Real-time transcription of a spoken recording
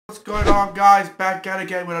What's going on, guys? Back at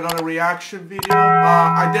again with another reaction video.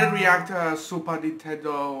 I didn't react to Super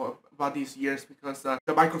Nintendo about these years because the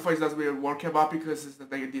microphone doesn't really work about because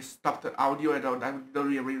they stopped the audio and I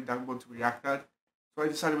don't really want to react that. So I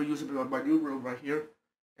decided to use it on my new room right here.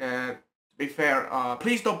 And to be fair,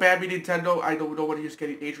 please don't ban me, Nintendo. I don't want to use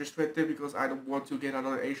getting age restricted because I don't want to get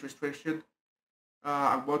another age restriction.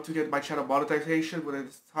 I want to get my channel monetization when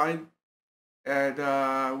it's time. And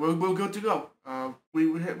we're good to go.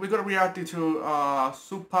 We're gonna react to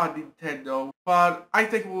Super Nintendo, but I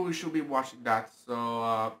think we should be watching that.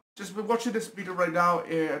 So just be watching this video right now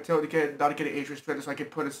until they not getting age restricted, so I can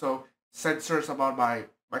put it so censors about my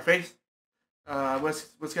face.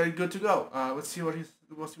 Let's get good to go. Let's see what he's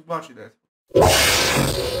watching it.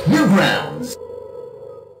 Newgrounds.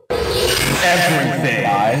 Everything.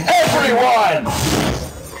 Everyone.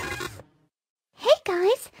 Hey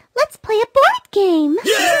guys, let's play a board game!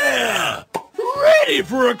 Yeah! Ready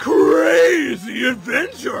for a crazy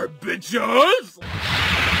adventure, bitches!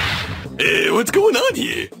 Hey, what's going on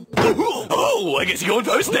here? Oh, I guess you're going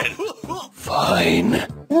first then. Fine.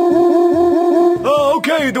 Oh,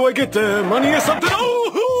 okay, do I get money or something?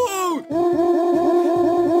 Oh!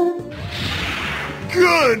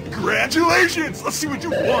 Congratulations! Let's see what you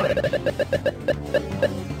won.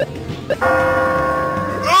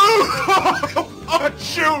 Oh!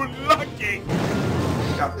 Aren't you lucky?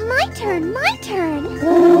 My turn, my turn!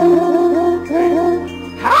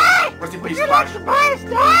 Hi! What's the please watch?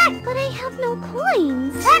 But I have no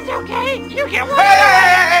coins. That's okay, you get one!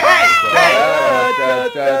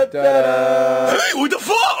 Hey, what the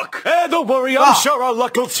fuck? Hey, don't worry, I'm sure our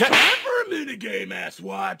luck will check. For a minigame,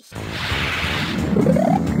 asswipes.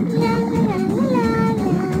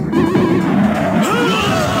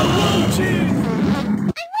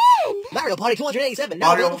 Mario Party 287,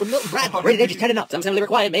 now available from Milton Brad. Rated ages 10 and up. Some assembly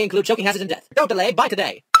required, may include choking hazards and death. Don't delay, buy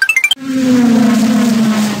today.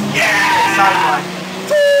 Yeah!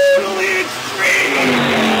 Totally extreme!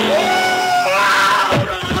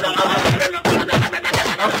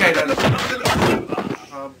 Okay then.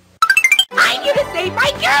 I'm here to save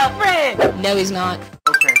my girlfriend! No, he's not.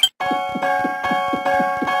 Okay.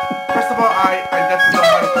 First of all, I definitely know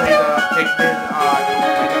how to play the Pikmin.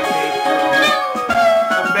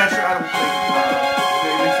 I'm not sure I don't play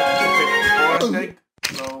at least I think.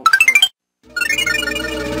 So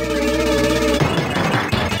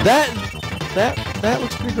That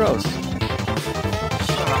looks pretty gross.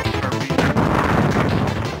 shut up, Kirby.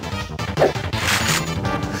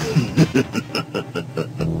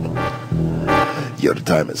 Your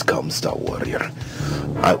time has come, Star Warrior.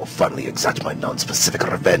 I will finally exact my non-specific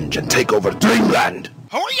revenge and take over Dreamland!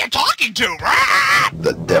 Who are you talking to?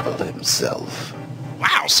 The devil himself.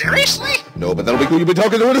 Wow, seriously? No, but that'll be who you'll be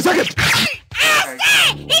talking to in a second!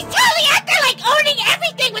 He's totally out there like owning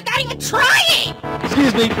everything without even trying!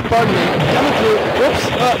 Excuse me, pardon me. Coming through. Whoops.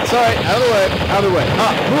 Sorry. Out of the way. Out of the way.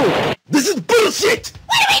 Move. This is bullshit!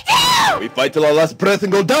 What do we do? We fight till our last breath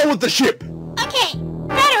and go down with the ship! Okay,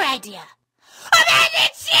 better idea.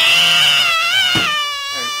 Abandon ship!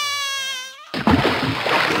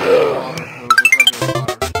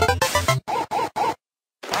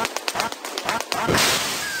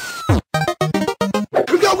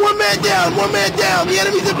 We got one man down! One man down! The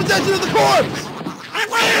enemy's in possession of the corpse!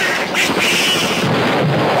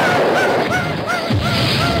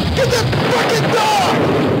 Get that fucking dog!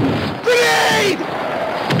 Grenade!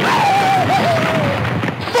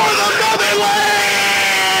 For the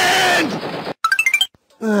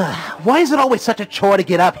motherland! Why is it always such a chore to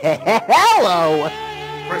get up? Hello!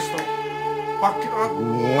 Crystal. Fuck up.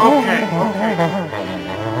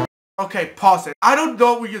 Okay, pause it. I don't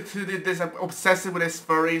know when you did this. I'm obsessive with his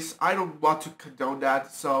furries. I don't want to condone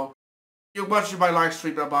that. So you're watching my live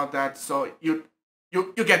stream about that. So you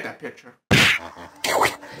get that picture.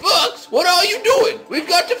 Bugs, what are you doing? We've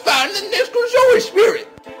got to find the Nestrozoa spirit.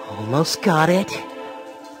 Almost got it.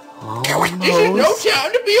 Almost. This is no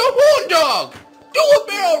time to be a horn dog. Do a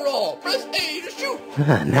barrel roll. Press A to shoot.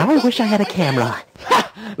 Now I wish I had a camera.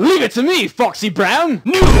 Leave it to me, Foxy Brown.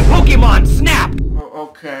 New Pokemon Snap! Oh,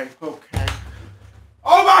 okay.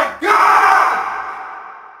 Oh my God!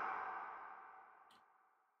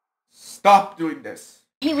 Stop doing this.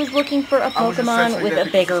 He was looking for a I was just Pokemon censoring with that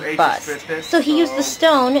a bigger because bust. it's age So he used the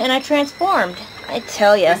stone and I transformed. I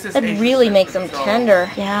tell ya, This is that age really makes him restricted, so- tender.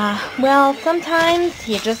 Yeah, well, sometimes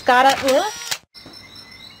you just gotta...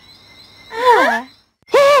 Hey,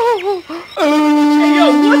 yo,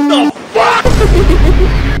 what the fuck?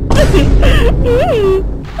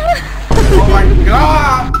 Oh my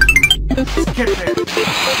God! Skip it.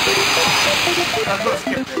 I'm not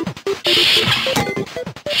skipping.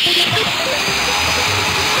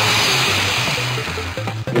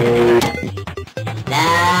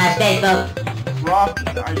 Stay folks. Rob,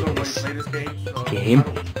 I don't really play this game, so... Game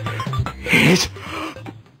is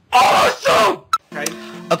awesome! Okay.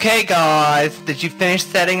 Okay guys, did you finish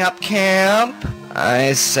setting up camp?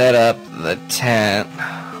 I set up the tent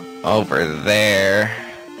over there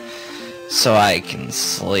so I can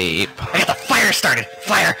sleep. I got the fire started!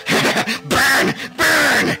 Fire! Burn!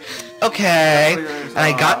 Burn! Okay, and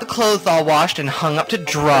I got the clothes all washed and hung up to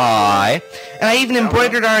dry, and I even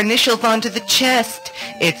embroidered our initials onto the chest.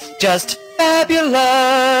 It's just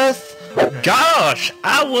fabulous! Gosh,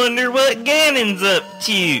 I wonder what Ganon's up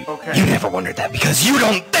to. Okay. You never wondered that because you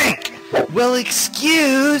don't think! Well,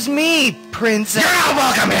 excuse me, princess. You're not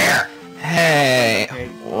welcome here! Hey,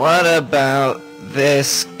 what about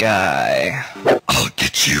this guy? I'll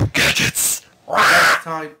get you, gadgets! Next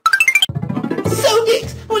time. So,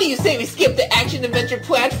 Dix, what do you say we skip the action-adventure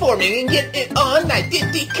platforming and get it on like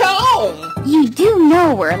Diddy Kong? You do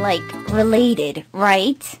know we're, like, related,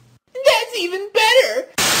 right? That's even better!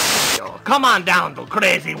 Come on down to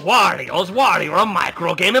Crazy Wario's Wario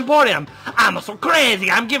Micro Game Emporium. I'm so crazy,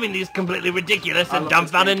 I'm giving these completely ridiculous and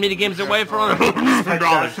dumbfounded minigames away for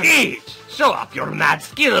 $100 each. Show off your mad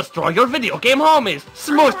skills, throw your video game homies,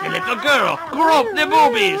 smoosh the little girl, grope the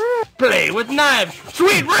boobies, play with knives,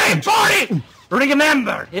 sweet rape party!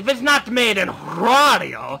 Remember, if it's not made in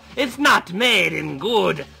Wario, it's not made in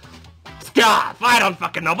good stuff. I don't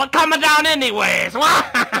fucking know, but come down anyways.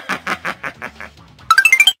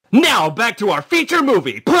 Now, back to our feature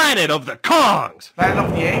movie, Planet of the Kongs! Planet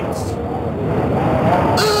of the Apes?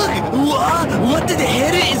 Ugh! What the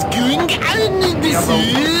hell is going on in this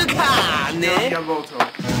Miyamoto.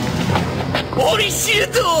 Holy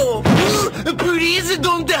shit! Please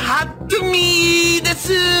don't hurt me!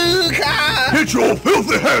 Get your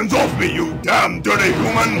filthy hands off me, you damn dirty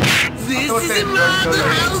human! This is murder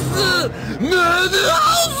house! Murder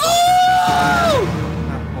house!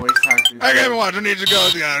 Hey, Game Watch, I need to go.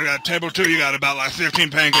 You got table 2, you got about like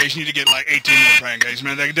 15 pancakes. You need to get like 18 more pancakes,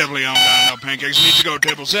 man. They definitely don't got enough pancakes. You need to go to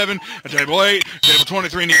table 7, table 8, table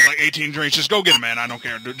 23, need like 18 drinks. Just go get them, man. I don't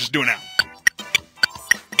care. Just do it now.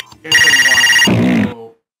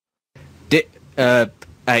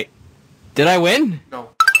 Did I win? No.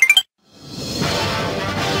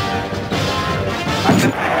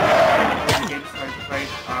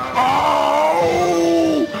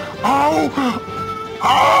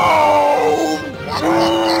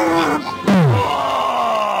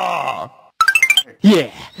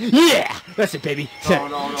 Yeah, that's it, baby.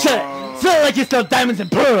 No. Sell like you sell diamonds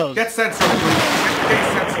and pearls. Get censored, please. Get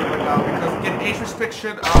censored right now because get age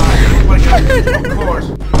restriction. Everybody gets, of course.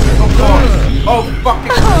 Oh,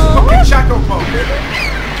 fucking Chaco Punk.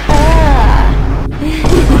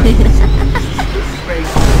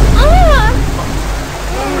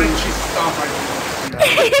 Richie, stop right now.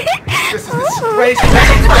 This is disgraceful.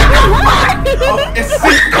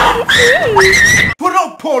 Put on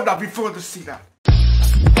porn now before the see that.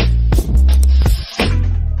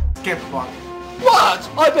 Get fucked. What?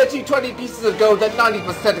 I bet you 20 pieces of gold that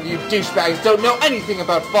 90% of you douchebags don't know anything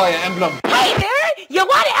about Fire Emblem. Hey there! You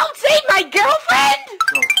want to outsave my girlfriend?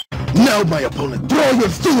 No. Now, my opponent, draw your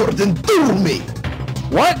sword and duel me!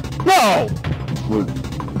 What? No! Well,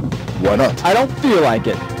 why not? I don't feel like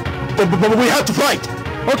it. But we have to fight!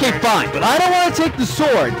 Okay, fine, but I don't want to take the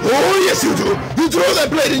sword. Oh, yes you do! You throw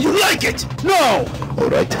that blade and you like it! No!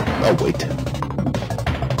 Alright, I'll wait.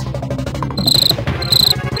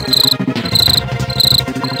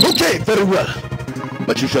 Okay, very well.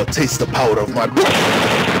 But you shall taste the power of my blood.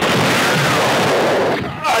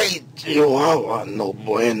 Ay, Chihuahua, no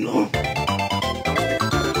bueno.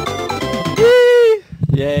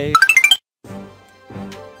 Yay.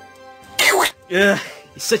 Ugh,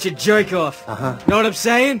 he's such a jerk-off. Know what I'm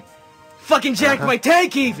saying? Fucking jacked my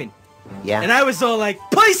tank even. Yeah. And I was all like,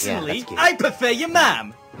 personally, Yeah, I prefer your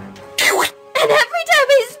mom. And every time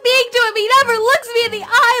I speak to him, he never looks me in the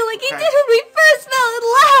eye like he did when we first fell in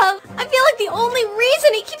love. I feel like the only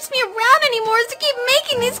reason he keeps me around anymore is to keep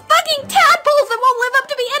making these fucking tadpoles that won't live up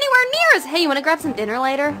to be anywhere near us. Hey, you wanna grab some dinner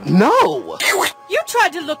later? No! You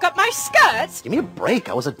tried to look up my skirts? Give me a break.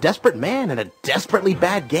 I was a desperate man in a desperately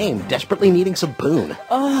bad game, desperately needing some boon.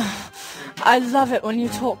 I love it when you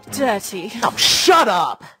talk dirty. Oh, shut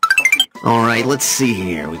up! Alright, let's see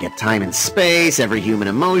here. We got time and space, every human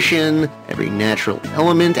emotion, every natural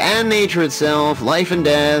element, and nature itself, life and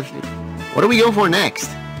death. What do we go for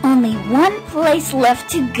next? Only one place left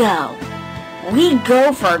to go. We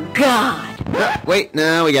go for God. Wait,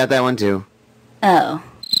 no, we got that one too. Oh.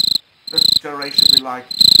 This generation be like,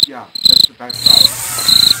 yeah, that's the bad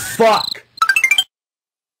side. Fuck!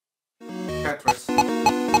 Tetris.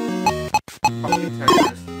 Fucking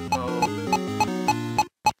Tetris.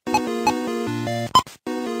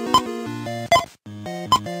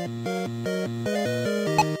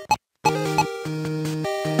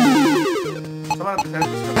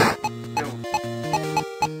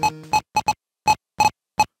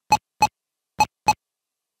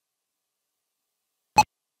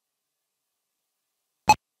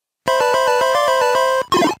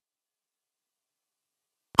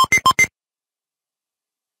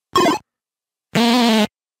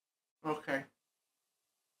 Okay.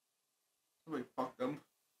 Somebody fuck them.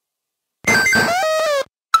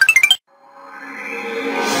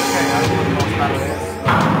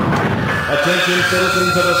 Attention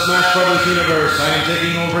citizens of the Smash Brothers universe, I am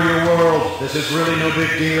taking over your world. This is really no big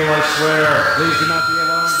deal, I swear. Please do not be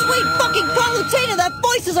alarmed. Sweet fucking Palutena, that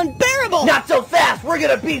voice is unbearable! Not so fast! We're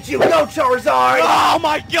gonna beat you! Go, Charizard! Oh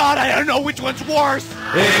my god, I don't know which one's worse!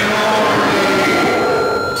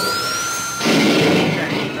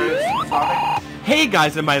 Hey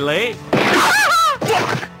guys, am I late?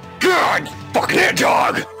 God! Fucking head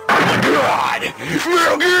dog! Oh my god!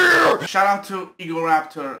 Metal Gear! Shout out to Eagle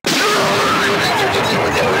Raptor. I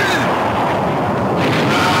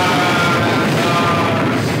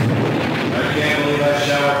can't believe I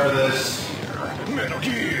showered for this. Metal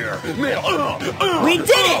Gear! We did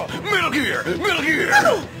it! Metal Gear! Metal Gear!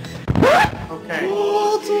 Okay.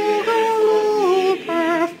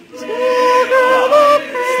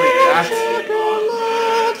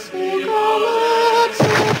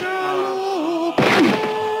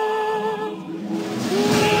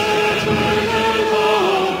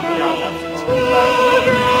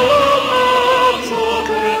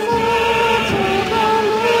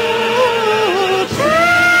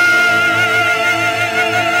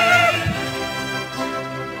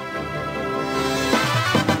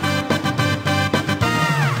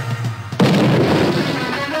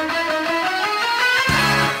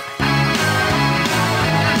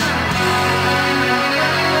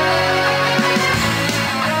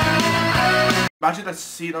 Imagine that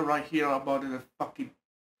scene right here about the fucking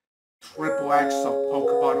triple X of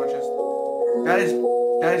Pokemon, which is that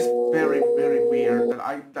is very weird. And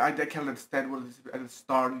I can't understand what it is at the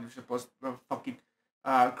start. It's supposed to be fucking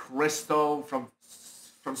Crystal from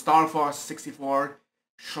Star Fox 64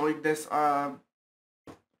 showing this.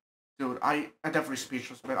 Dude, I'm definitely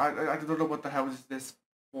speechless, man. I don't know what the hell is this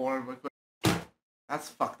for. But that's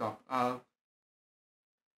fucked up.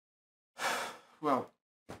 Well.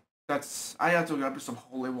 I had to grab some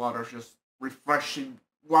holy water, just refreshing,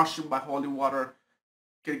 washing my holy water.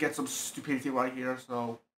 Gonna get some stupidity right here,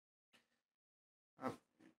 so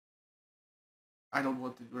I don't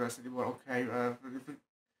want to do this anymore. Okay, don't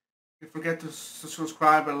forget to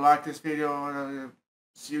subscribe and like this video.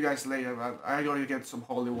 See you guys later, man. I'm gonna get some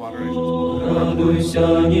holy water.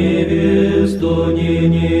 Радуйся, невесто, не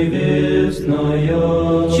невестная,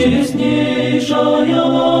 честнейшая